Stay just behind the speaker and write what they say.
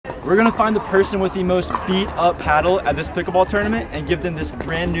We're gonna find the person with the most beat up paddle at this pickleball tournament and give them this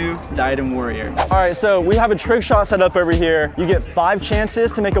brand new Diadem Warrior. All right, so we have a trick shot set up over here. You get 5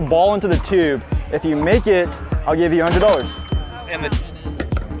 chances to make a ball into the tube. If you make it, I'll give you $100. And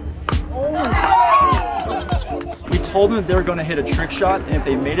we told them that they were gonna hit a trick shot, and if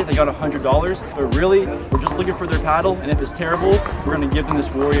they made it, they got $100. But really, we're just looking for their paddle, and if it's terrible, we're gonna give them this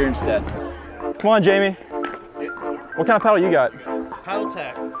Warrior instead. Come on, Jamie. What kind of paddle you got? Paddle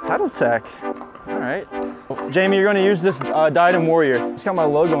tack. Paddle tack. All right. Jamie, you're gonna use this Diadem Warrior. It's got my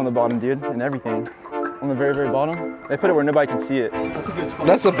logo on the bottom, dude, and everything. On the very, very bottom. They put it where nobody can see it. That's a good spot.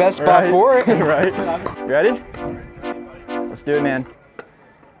 That's the best spot for it. Right? You ready? Let's do it, man.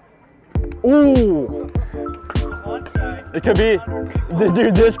 Ooh! It could be,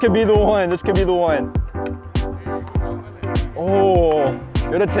 dude, this could be the one. This could be the one. Oh,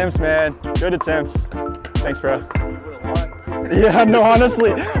 good attempts, man. Good attempts. Thanks, bro. Yeah, no,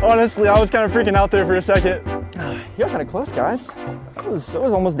 honestly, I was kind of freaking out there for a second. You got kind of close, guys. That was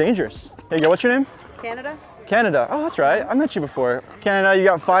almost dangerous. Here you go, what's your name? Canada. Canada, oh, that's right. I met you before. Canada, you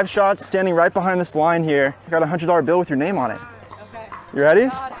got 5 shots standing right behind this line here. You got a $100 bill with your name on it. Okay. You ready?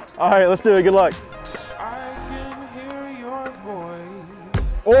 All right, let's do it, good luck. I can hear your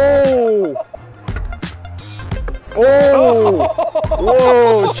voice. Oh! Oh!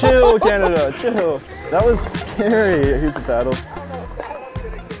 Whoa, chill, Canada, chill. That was scary. Here's the paddle.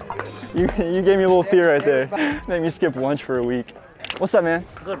 You gave me a little fear right there. Made me skip lunch for a week. What's up, man?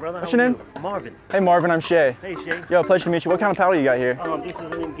 Good, brother. What's your name? Marvin. Hey, Marvin, I'm Shay. Hey, Shay. Yo, pleasure to meet you. What kind of paddle you got here? This is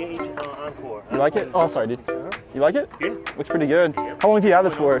an Engage Encore. You like it? Oh, sorry, dude. You like it? Yeah. Looks pretty good. How long have you had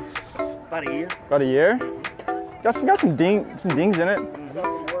this for? About a year. About a year? Got some dings in it.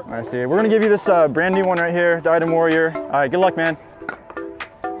 Nice, dude. We're gonna give you this brand new one right here, Diadem Warrior. All right, good luck, man.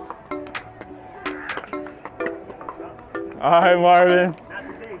 All right, Marvin.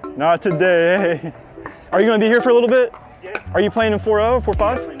 Not today. Hey. Are you gonna be here for a little bit? Yeah. Are you playing in 4-0 or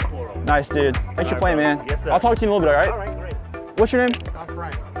 4-5? Playing 4-0. Nice, dude. Thanks for playing, man. Yes, sir. I'll talk to you in a little bit, all right? All right, great. What's your name? I'm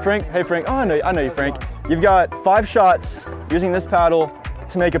Frank. Frank? Hey, Frank. Oh, I know you, Frank. You've got 5 shots using this paddle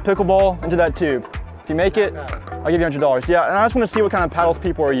to make a pickleball into that tube. If you make it, I'll give you $100. Yeah, and I just want to see what kind of paddles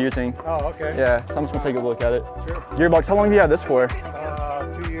people are using. Oh, okay. Yeah, so I'm just gonna take a look at it. Sure. Gearbox, how long have you had this for?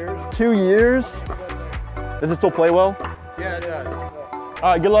 2 years. 2 years? Does it still play well? Yeah, it does.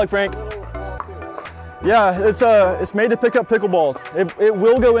 All right, good luck, Frank. Yeah, it's made to pick up pickleballs. It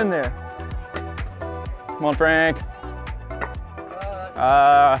will go in there. Come on, Frank.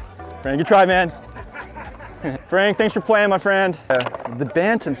 Frank, good try, man. Frank, thanks for playing, my friend. The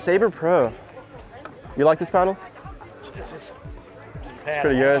Bantam Saber Pro. You like this paddle? It's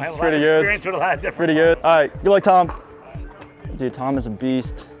pretty good. It's pretty good. Pretty good. All right, good luck, Tom. Dude, Tom is a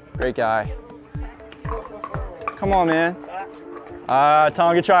beast. Great guy. Come on, man.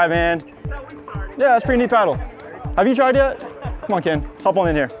 Tom, good try, man. Yeah, that's a pretty neat paddle. Have you tried yet? Come on, Ken. Hop on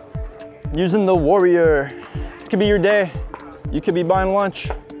in here. Using the Warrior. It could be your day. You could be buying lunch.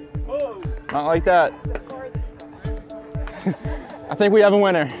 Not like that. I think we have a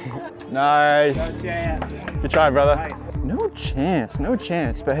winner. Nice. Good try, brother. No chance, no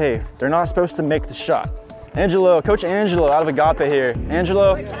chance. But hey, they're not supposed to make the shot. Angelo, Coach Angelo out of Agape here.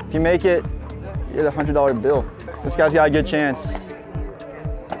 Angelo, if you make it, you get a $100 bill. This guy's got a good chance.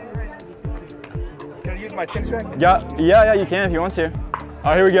 Can I use my tennis racket? Yeah, you can if you want to.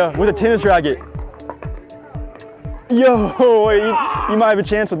 All right, here we go, with a tennis racket. Yo, you might have a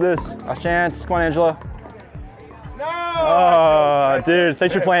chance with this. A chance, come on, Angelo. No! Oh, dude,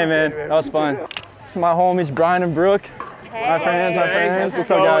 thanks for playing, man. That was fun. This is my homies, Brian and Brooke. Hey. My friends. What's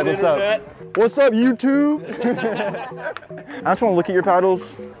up, guys? What's up? What's up, YouTube? I just want to look at your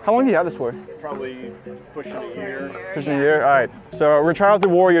paddles. How long have you had this for? Probably pushing a year. Pushing a year? All right. So we're trying out the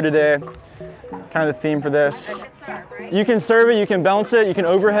Warrior today. Kind of the theme for this. You can serve it, you can bounce it, you can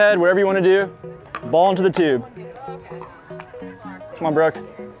overhead, whatever you want to do. Ball into the tube. Come on, Brooke.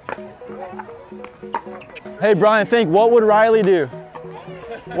 Hey, Brian, think, what would Riley do?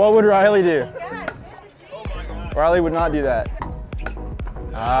 What would Riley do? Riley would not do that.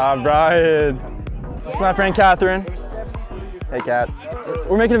 Brian. This is my friend Catherine. Hey, Kat.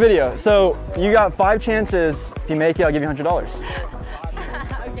 We're making a video. So you got 5 chances. If you make it, I'll give you $100.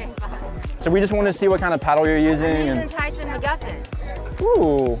 Okay, fine. So we just want to see what kind of paddle you're using. And Tyson McGuffin.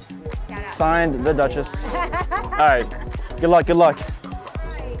 Ooh. Signed, the Duchess. All right. Good luck, good luck.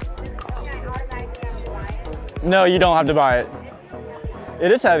 No, you don't have to buy it.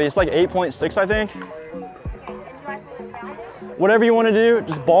 It is heavy. It's like 8.6, I think. Whatever you want to do,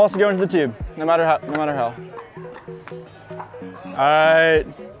 just balls to go into the tube, no matter how. All right.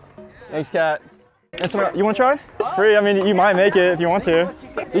 Thanks, Kat. You want to try? It's free. I mean, you might make it if you want to.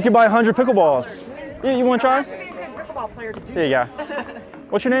 You can buy 100 pickleballs. You want to try? Here you go.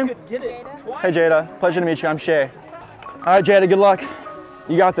 What's your name? Hey, Jada. Pleasure to meet you. I'm Shay. All right, Jada, good luck.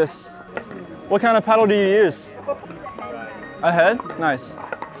 You got this. What kind of paddle do you use? A head? Nice.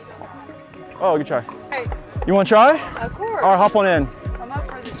 Oh, good try. You want to try? Of course. All right, hop on in. I'm up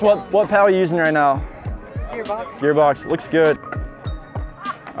for the So what paddle are you using right now? Gearbox. Gearbox. Looks good.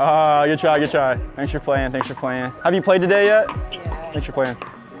 Good try, good try. Thanks for playing, thanks for playing. Have you played today yet? Yeah. Thanks for playing.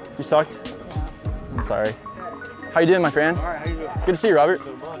 You sucked? Yeah. I'm sorry. How you doing, my friend? All right, how you doing? Good to see you, Robert.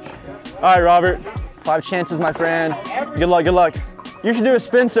 So much. All right, Robert. 5 chances, my friend. Good luck, good luck. You should do a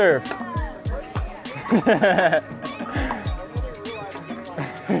spin serve. Too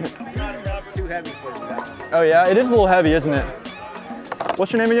heavy for you. Oh yeah, it is a little heavy, isn't it?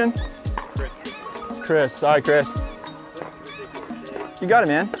 What's your name again? Chris. Chris. All right, Chris. You got it,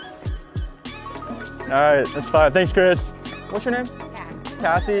 man. All right, that's 5. Thanks, Chris. What's your name?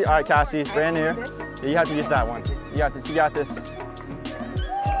 Cassie. All right, Cassie. Brand new. Yeah, you have to use that one. You got this. You got this.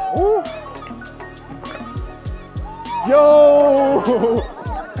 Woo! Yo!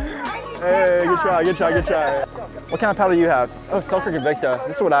 Hey, good try. Good try. Good try. What kind of paddle do you have? Oh, Selkirk Invicta.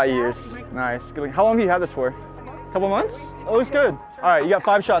 This is what I use. Nice. How long have you had this for? A couple months? Oh, looks good. All right, you got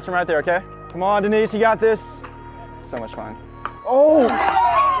 5 shots from right there. Okay. Come on, Denise. You got this. So much fun. Oh!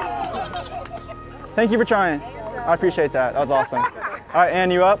 Thank you for trying. I appreciate that. That was awesome. All right, Ann,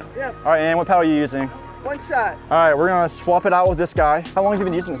 you up? Yep. All right, Ann, what paddle are you using? 1 shot. All right, we're gonna swap it out with this guy. How long have you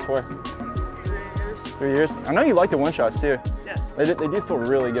been using this for? 3 years. 3 years? I know you like the 1 shots too. Yeah. They do feel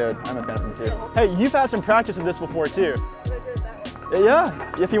really good. I'm a fan of them too. Hey, you've had some practice with this before too. Yeah,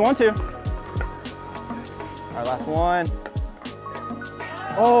 if you want to. All right, last one.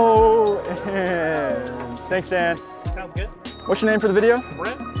 Oh, and thanks, Ann. Sounds good. What's your name for the video?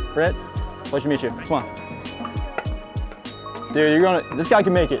 Brent. Brent. Pleasure to meet you. Come on. Dude, this guy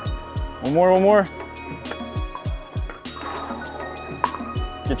can make it. One more.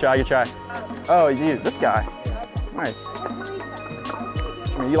 Good try, good try. Oh, dude, this guy. Nice.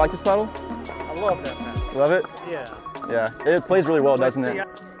 You like this paddle? I love that paddle. Love it? Yeah. Yeah, it plays really well, doesn't it?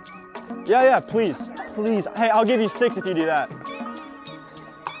 Yeah, please. Hey, I'll give you 6 if you do that.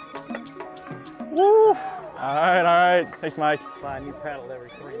 Woo! All right. Thanks, Mike. Buy a new paddle every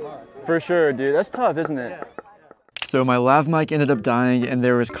 3 months. For sure, dude. That's tough, isn't it? Yeah. So my lav mic ended up dying and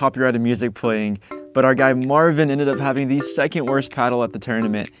there was copyrighted music playing, but our guy Marvin ended up having the 2nd worst paddle at the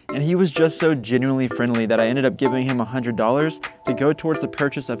tournament, and he was just so genuinely friendly that I ended up giving him $100 to go towards the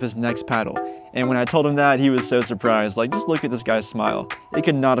purchase of his next paddle. And when I told him that, he was so surprised. Like, just look at this guy's smile. It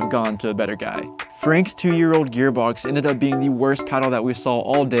could not have gone to a better guy. Frank's 2-year-old Gearbox ended up being the worst paddle that we saw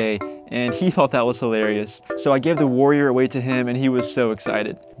all day, and he thought that was hilarious. So I gave the Warrior away to him and he was so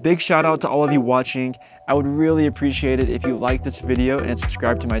excited. Big shout out to all of you watching. I would really appreciate it if you like this video and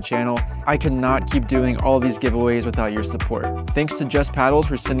subscribe to my channel. I could not keep doing all of these giveaways without your support. Thanks to JustPaddles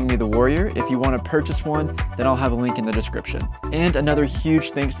for sending me the Warrior. If you want to purchase one, then I'll have a link in the description. And another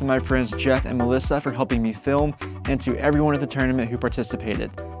huge thanks to my friends Jeff and Melissa for helping me film, and to everyone at the tournament who participated.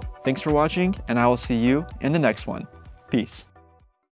 Thanks for watching, and I will see you in the next one. Peace.